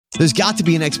There's got to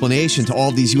be an explanation to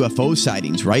all these UFO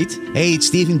sightings, right? Hey, it's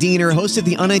Stephen Diener, host of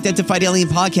the Unidentified Alien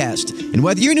Podcast. And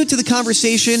whether you're new to the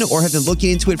conversation or have been looking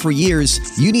into it for years,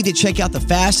 you need to check out the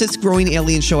fastest growing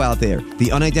alien show out there,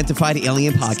 the Unidentified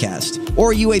Alien Podcast,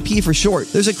 or UAP for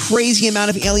short. There's a crazy amount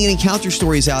of alien encounter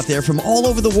stories out there from all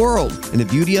over the world. And the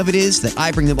beauty of it is that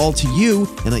I bring them all to you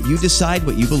and let you decide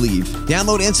what you believe.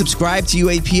 Download and subscribe to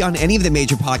UAP on any of the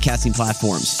major podcasting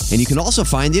platforms. And you can also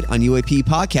find it on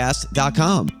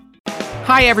UAPpodcast.com.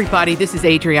 Hi, everybody. This is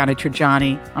Adriana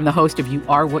Trajani. I'm the host of You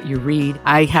Are What You Read.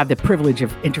 I have the privilege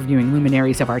of interviewing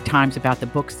luminaries of our times about the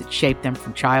books that shaped them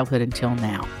from childhood until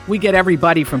now. We get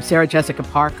everybody from Sarah Jessica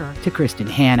Parker to Kristen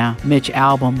Hanna, Mitch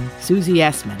Albom, Susie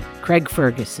Essman, Craig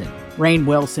Ferguson, Rainn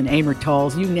Wilson, Amor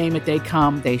Tolls, you name it, they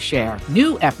come, they share.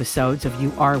 New episodes of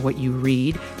You Are What You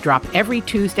Read drop every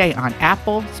Tuesday on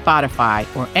Apple,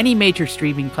 Spotify, or any major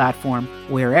streaming platform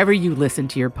wherever you listen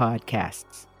to your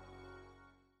podcasts.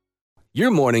 Your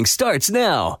morning starts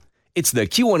now. It's the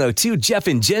Q102 Jeff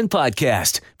and Jen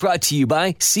podcast brought to you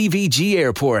by CVG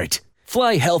Airport.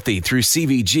 Fly healthy through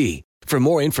CVG. For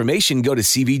more information, go to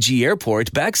CVG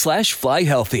Airport/fly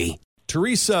healthy.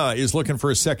 Teresa is looking for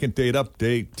a second date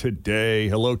update today.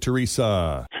 Hello,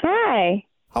 Teresa. Hi.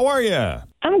 How are you?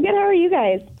 I'm good. How are you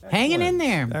guys? Hanging in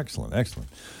there. Excellent, excellent.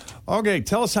 Okay,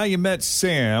 tell us how you met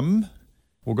Sam.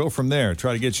 We'll go from there.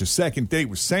 Try to get your second date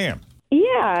with Sam.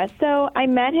 Yeah, so I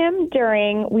met him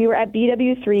we were at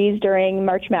BW3's during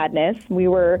March Madness. We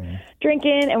were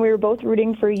drinking and we were both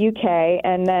rooting for UK,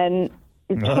 and then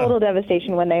total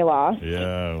devastation when they lost.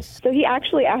 Yes. So he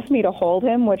actually asked me to hold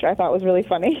him, which I thought was really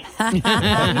funny.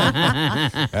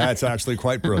 That's actually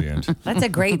quite brilliant. That's a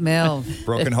great move.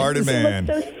 Broken-hearted man.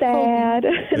 He looked so sad.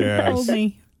 Yes. Hold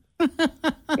me.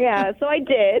 Yeah, so I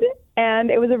did, and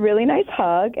it was a really nice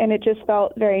hug, and it just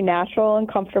felt very natural and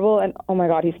comfortable, and oh my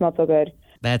God, he smelled so good.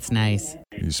 That's nice.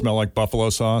 You smell like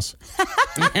buffalo sauce?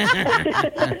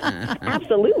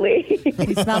 Absolutely.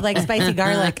 He smelled like spicy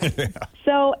garlic.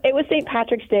 So it was St.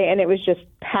 Patrick's Day, and it was just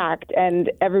packed,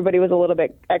 and everybody was a little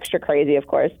bit extra crazy, of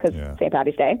course, because St.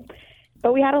 Patty's Day.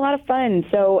 But we had a lot of fun.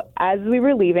 So as we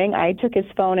were leaving, I took his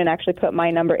phone and actually put my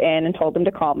number in and told him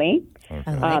to call me. Okay.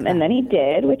 And then he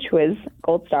did, which was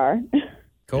gold star.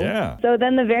 Cool. Yeah. So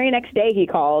then the very next day he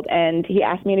called, and he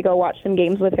asked me to go watch some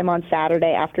games with him on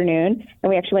Saturday afternoon. And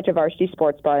we actually went to Varsity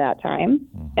Sports Bar that time.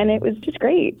 And it was just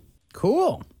great.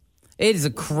 Cool. It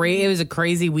was a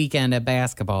crazy weekend at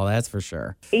basketball, that's for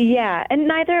sure. Yeah, and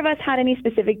neither of us had any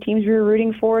specific teams we were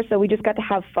rooting for, so we just got to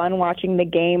have fun watching the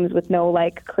games with no,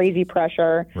 crazy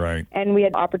pressure. Right. And we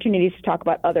had opportunities to talk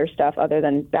about other stuff other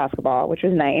than basketball, which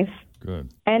was nice. Good.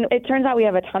 And it turns out we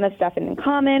have a ton of stuff in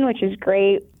common, which is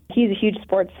great. He's a huge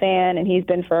sports fan, and he's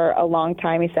been for a long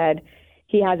time. He said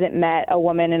he hasn't met a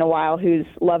woman in a while who's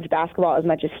loved basketball as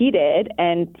much as he did,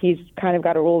 and he's kind of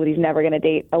got a rule that he's never going to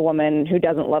date a woman who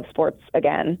doesn't love sports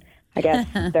again. I guess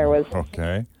there was...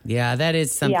 Okay. Yeah, that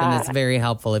is something that's very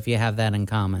helpful if you have that in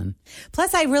common.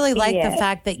 Plus, I really like the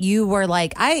fact that you were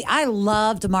I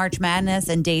loved March Madness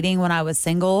and dating when I was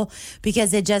single,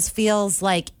 because it just feels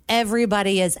like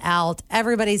everybody is out.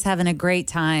 Everybody's having a great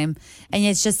time. And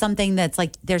it's just something that's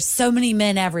there's so many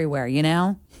men everywhere, you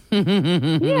know?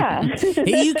 Yeah.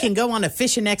 You can go on a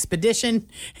fishing expedition.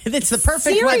 It's the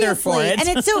perfect weather for it. And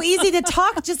it's so easy to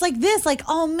talk just like this,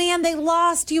 oh man, they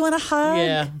lost. Do you want a hug?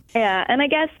 Yeah. Yeah, and I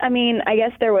guess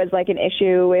there was an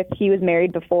issue with he was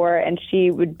married before, and she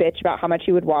would bitch about how much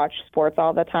he would watch sports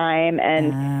all the time,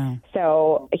 and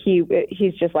so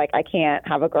he's just I can't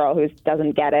have a girl who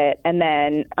doesn't get it. And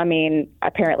then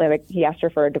apparently he asked her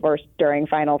for a divorce during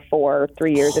Final Four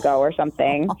 3 years ago or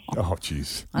something. Oh,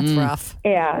 jeez. That's rough.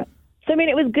 Yeah. So,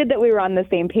 it was good that we were on the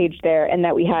same page there and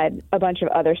that we had a bunch of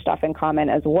other stuff in common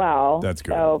as well. That's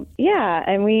good. So, yeah,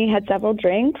 and we had several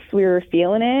drinks. We were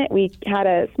feeling it. We had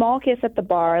a small kiss at the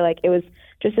bar. It was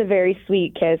just a very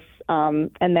sweet kiss. And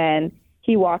then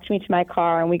he walked me to my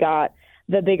car, and we got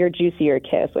the bigger, juicier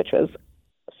kiss, which was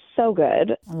so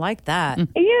good. I like that.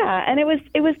 Yeah, and it was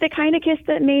the kind of kiss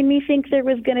that made me think there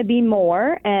was going to be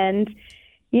more. And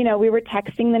we were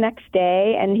texting the next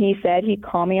day, and he said he'd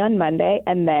call me on Monday,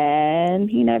 and then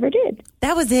he never did.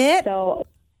 That was it? So,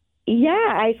 yeah,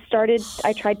 I tried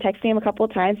texting him a couple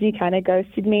of times, and he kind of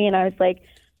ghosted me, and I was like,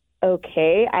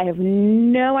 okay, I have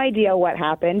no idea what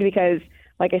happened, because,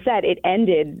 like I said, it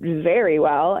ended very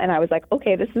well, and I was like,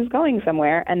 okay, this is going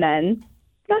somewhere, and then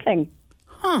nothing.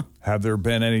 Huh. Have there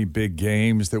been any big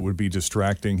games that would be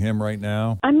distracting him right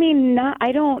now?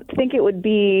 I don't think it would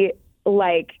be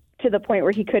to the point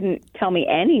where he couldn't tell me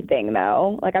anything,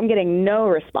 though. Like, I'm getting no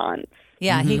response.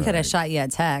 Yeah, he could have shot you a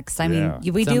text. I mean,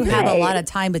 we do have a lot of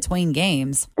time between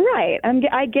games. Right.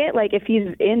 I get, like, if he's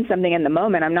in something in the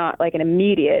moment, I'm not, like,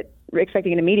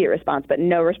 expecting an immediate response, but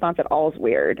no response at all is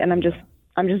weird. And I'm just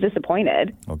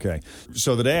disappointed. Okay.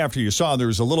 So the day after you saw him, there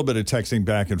was a little bit of texting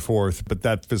back and forth, but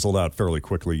that fizzled out fairly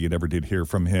quickly. You never did hear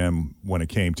from him when it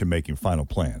came to making final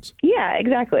plans. Yeah,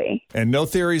 exactly. And no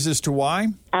theories as to why?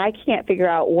 I can't figure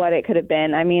out what it could have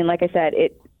been. I mean, like I said,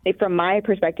 it from my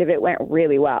perspective, it went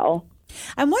really well.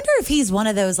 I wonder if he's one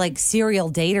of those like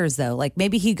serial daters, though. Like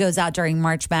maybe he goes out during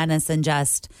March Madness and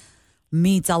just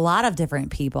meets a lot of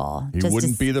different people. He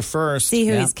wouldn't be the first. See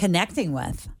who he's connecting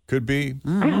with. Could be.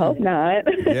 I hope not.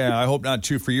 Yeah, I hope not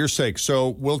too, for your sake. So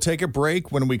we'll take a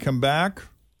break. When we come back,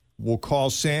 we'll call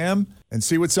Sam and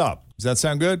see what's up. Does that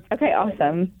sound good? Okay,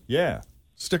 awesome. Yeah.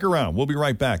 Stick around. We'll be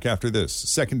right back after this.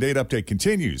 Second date update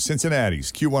continues.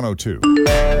 Cincinnati's Q102.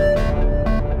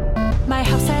 My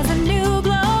house has a new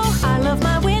glow. I love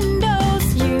my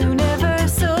windows.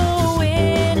 Universal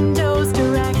Windows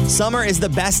Direct. Summer is the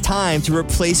best time to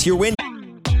replace your window.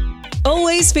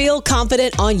 Always feel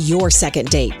confident on your second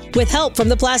date. With help from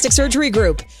the Plastic Surgery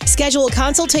Group. Schedule a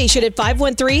consultation at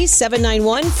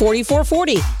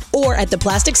 513-791-4440 or at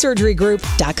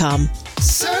theplasticsurgerygroup.com.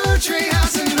 Surgery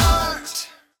has an art.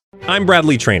 I'm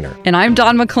Bradley Trainer. And I'm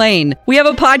Don McClain. We have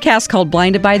a podcast called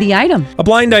Blinded by the Item. A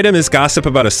blind item is gossip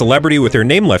about a celebrity with their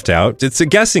name left out. It's a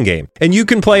guessing game, and you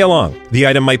can play along. The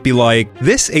item might be like,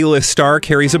 this A-list star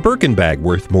carries a Birkin bag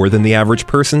worth more than the average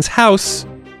person's house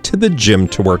to the gym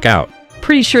to work out.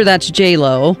 Pretty sure that's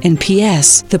J-Lo. And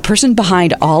P.S. the person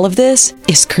behind all of this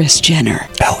is Kris Jenner,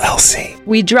 LLC.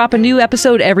 We drop a new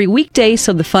episode every weekday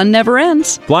so the fun never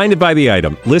ends. Blinded by the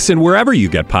Item. Listen wherever you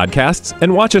get podcasts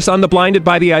and watch us on the Blinded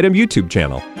by the Item YouTube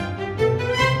channel.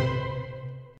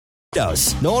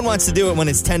 No one wants to do it when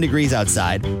it's 10 degrees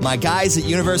outside. My guys at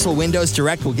Universal Windows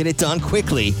Direct will get it done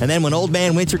quickly. And then when Old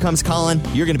Man Winter comes calling,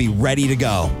 you're going to be ready to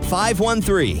go.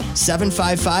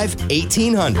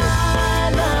 513-755-1800.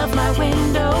 I love my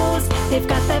windows. They've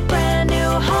got that brand new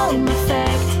home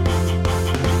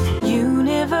effect.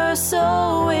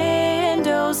 Universal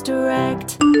Windows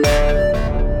Direct.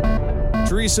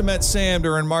 Teresa met Sam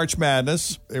during March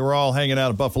Madness. They were all hanging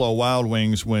out at Buffalo Wild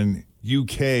Wings when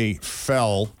UK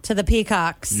fell to the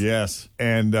Peacocks. Yes.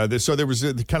 And so there was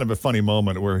kind of a funny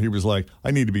moment where he was like,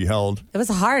 I need to be held. It was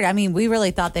hard. I mean, we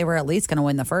really thought they were at least going to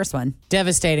win the first one.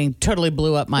 Devastating. Totally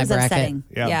blew up my bracket. Upsetting.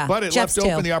 Yeah. But it left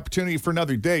open the opportunity for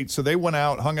another date. So they went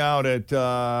out, hung out at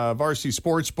Varsity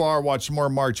Sports Bar, watched some more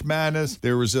March Madness.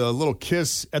 There was a little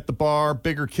kiss at the bar,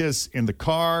 bigger kiss in the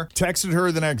car. Texted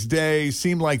her the next day.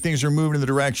 Seemed like things are moving in the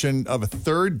direction of a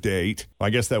third date. I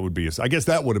guess that would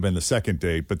have been the second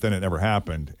date, but then it never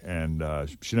happened, and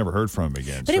she never heard from him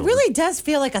again. But it really does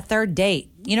feel like a third date.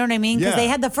 You know what I mean? Because they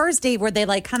had the first date where they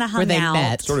like kind of hung out.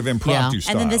 Met. Sort of impromptu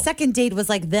style. And then the second date was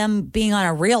like them being on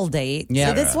a real date. Yeah.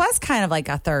 So this was kind of like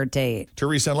a third date.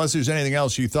 Teresa, unless there's anything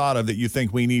else you thought of that you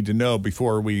think we need to know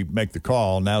before we make the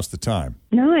call, now's the time.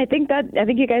 No, I think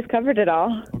you guys covered it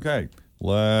all. Okay,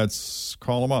 let's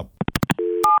call him up.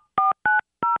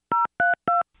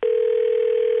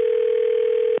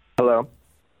 Hello.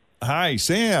 Hi,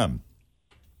 Sam.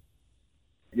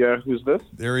 Yeah, who's this?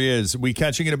 There he is. We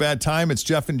catching at a bad time? It's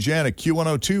Jeff and Jen at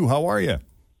Q102. How are you?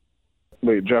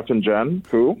 Wait, Jeff and Jen?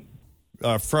 Who?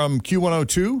 From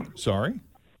Q102. Sorry.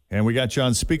 And we got you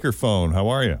on speakerphone. How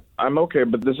are you? I'm okay,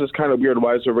 but this is kind of weird.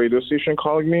 Why is the radio station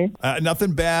calling me?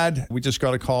 Nothing bad. We just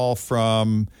got a call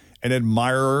from an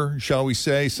admirer, shall we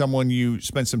say, someone you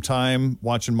spent some time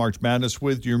watching March Madness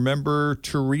with. Do you remember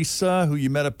Teresa, who you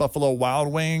met at Buffalo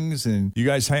Wild Wings, and you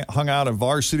guys hung out at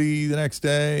Varsity the next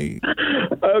day?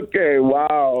 Okay,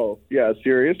 wow. Yeah,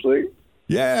 seriously?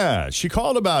 Yeah, she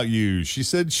called about you. She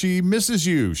said she misses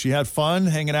you. She had fun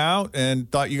hanging out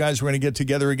and thought you guys were going to get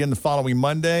together again the following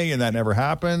Monday, and that never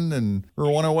happened, and we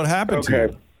were wondering what happened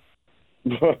to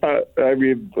you. I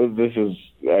mean, this is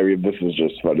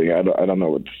just funny. I don't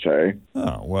know what to say.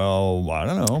 Oh, well, I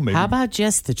don't know. Maybe. How about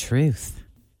just the truth?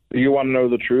 You want to know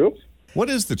the truth? What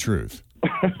is the truth?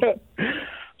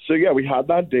 So, yeah, we had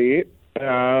that date.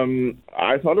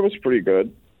 I thought it was pretty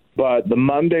good. But the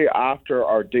Monday after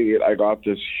our date, I got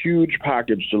this huge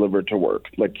package delivered to work,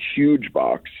 like huge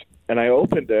box. And I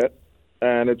opened it,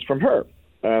 and it's from her.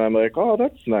 And I'm like, oh,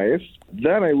 that's nice.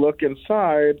 Then I look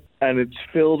inside, and it's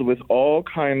filled with all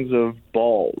kinds of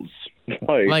balls.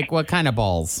 Like what kind of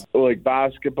balls? Like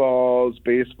basketballs,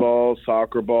 baseballs,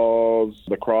 soccer balls,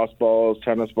 lacrosse balls,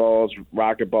 tennis balls,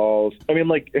 racquet balls. I mean,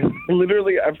 like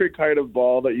literally every kind of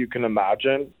ball that you can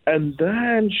imagine. And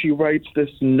then she writes this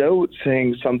note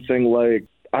saying something like,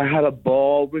 I had a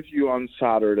ball with you on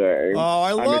Saturday. Oh,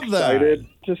 I love I'm that. excited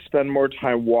to spend more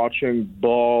time watching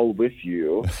ball with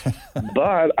you,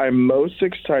 but I'm most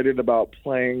excited about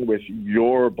playing with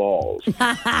your balls.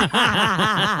 I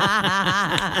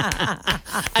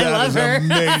love her.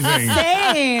 Amazing.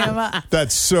 Same.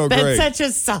 That's so That's great. such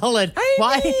a solid.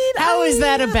 How is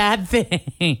that a bad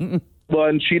thing? Well,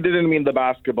 and she didn't mean the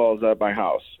basketballs at my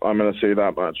house. I'm going to say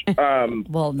that much.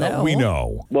 Well, no. We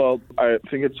know. Well, I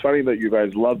think it's funny that you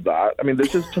guys love that. I mean,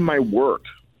 this is to my work.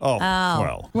 Oh,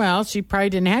 well. Well, she probably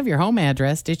didn't have your home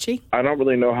address, did she? I don't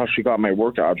really know how she got my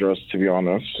work address, to be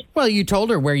honest. Well, you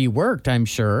told her where you worked, I'm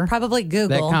sure. Probably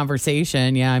Google. That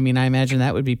conversation. Yeah, I mean, I imagine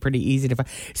that would be pretty easy to find.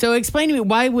 So explain to me,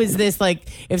 why was this like,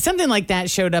 if something like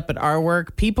that showed up at our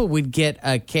work, people would get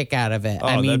a kick out of it. Oh,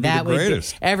 I mean, that'd be the that would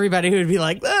greatest. everybody would be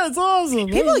like, that's awesome.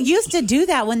 People used to do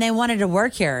that when they wanted to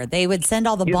work here. They would send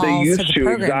all the They balls used to the to,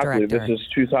 program exactly. director. This is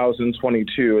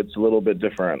 2022. It's a little bit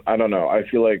different. I don't know. I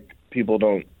feel like people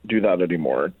don't do that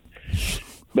anymore.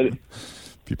 But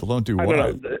people don't do I what?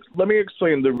 don't know. Let me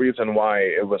explain the reason why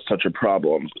it was such a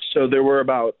problem. So there were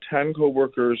about 10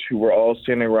 coworkers who were all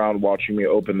standing around watching me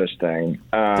open this thing.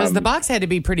 Because the box had to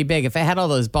be pretty big. If it had all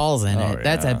those balls in it,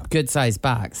 that's a good sized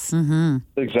box. Mm-hmm.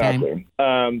 Exactly.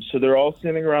 So they're all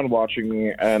standing around watching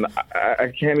me, and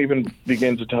I can't even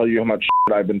begin to tell you how much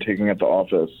shit I've been taking at the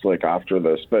office, like, after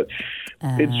this. But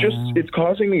it's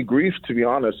causing me grief, to be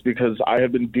honest, because I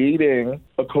have been dating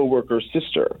a coworker's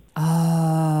sister.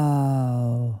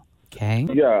 Oh. Okay.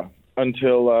 Yeah.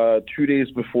 Until 2 days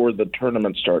before the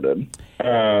tournament started.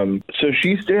 So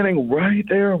she's standing right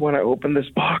there when I open this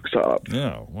box up.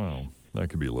 Yeah, well, that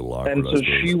could be a little awkward. And I so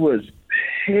suppose. she was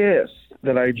pissed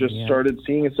that I just started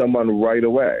seeing someone right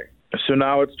away. So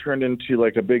now it's turned into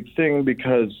like a big thing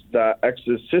because that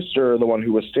ex's sister, the one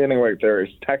who was standing right there, is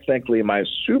technically my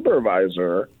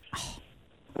supervisor.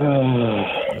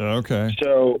 Okay.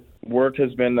 So work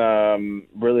has been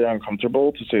really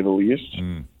uncomfortable, to say the least.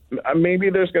 Maybe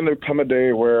there's going to come a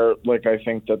day where, like, I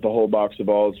think that the whole box of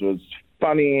balls was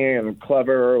funny and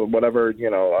clever, or whatever, you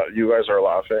guys are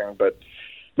laughing. But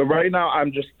right now,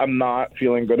 I'm not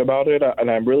feeling good about it,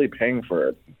 and I'm really paying for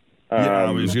it. Yeah,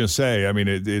 I was going to say, I mean,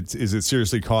 is it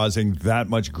seriously causing that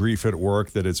much grief at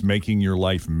work that it's making your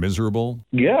life miserable?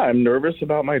 Yeah, I'm nervous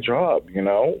about my job,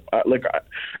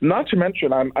 not to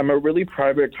mention, I'm a really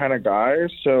private kind of guy,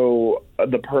 so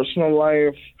the personal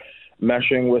life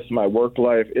meshing with my work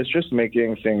life, it's just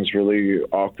making things really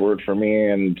awkward for me.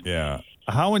 And yeah.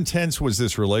 How intense was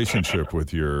this relationship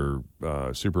with your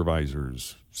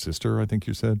supervisor's sister, I think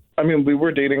you said? I mean, we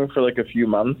were dating for like a few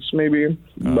months, maybe,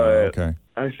 but okay.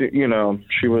 I think,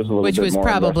 she was a little Which bit was more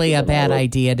probably a invested than bad I was.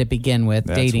 idea to begin with,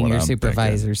 That's dating what your I'm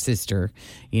supervisor's sister.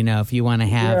 If you want to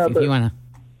have,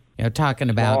 talking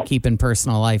about keeping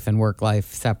personal life and work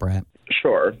life separate.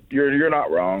 Sure. You're not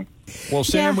wrong. Well,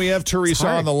 Sam, we have Teresa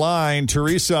on the line.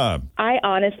 Teresa. I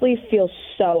honestly feel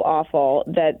so awful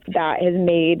that has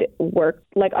made work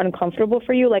uncomfortable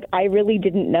for you. Like, I really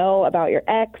didn't know about your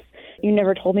ex. You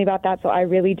never told me about that, so I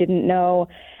really didn't know.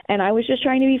 And I was just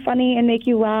trying to be funny and make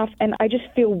you laugh. And I just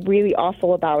feel really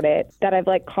awful about it, that I've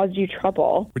caused you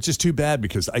trouble. Which is too bad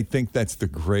because I think that's the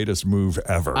greatest move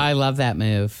ever. I love that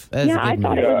move. I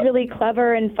thought it was really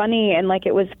clever and funny and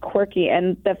it was quirky.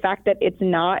 And the fact that it's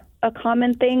not a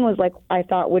common thing was I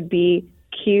thought would be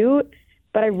cute.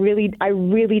 But I really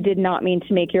did not mean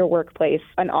to make your workplace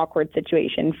an awkward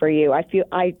situation for you. I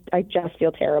just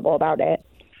feel terrible about it.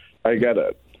 I get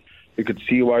it. You could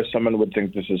see why someone would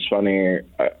think this is funny.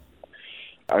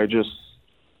 I just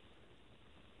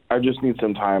need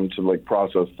some time to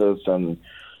process this and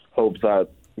hope that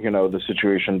the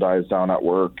situation dies down at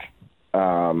work,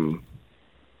 and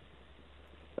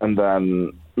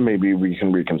then maybe we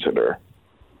can reconsider.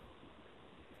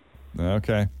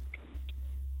 Okay.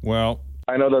 Well,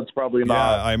 I know that's probably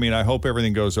not. Yeah, I mean, I hope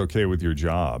everything goes okay with your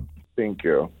job. Thank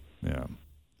you. Yeah.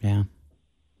 Yeah.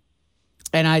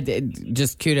 And I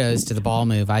just kudos to the ball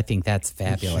move. I think that's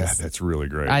fabulous. Yeah, that's really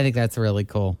great. I think that's really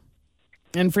cool.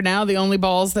 And for now, the only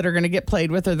balls that are going to get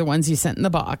played with are the ones you sent in the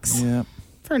box. Yeah.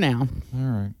 For now.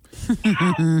 All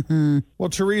right. Well,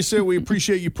 Teresa, we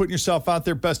appreciate you putting yourself out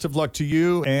there. Best of luck to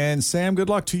you. And Sam, good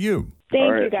luck to you.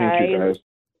 Thank you, guys.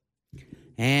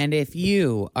 And if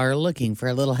you are looking for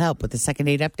a little help with the second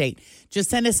date update, just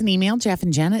send us an email, Jeff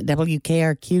and Jen at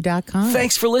WKRQ.com.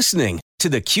 Thanks for listening to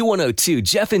the Q102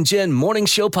 Jeff and Jen Morning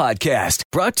Show podcast,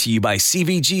 brought to you by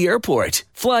CVG Airport.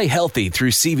 Fly healthy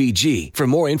through CVG. For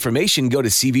more information, go to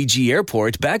CVG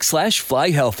Airport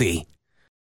 /fly healthy.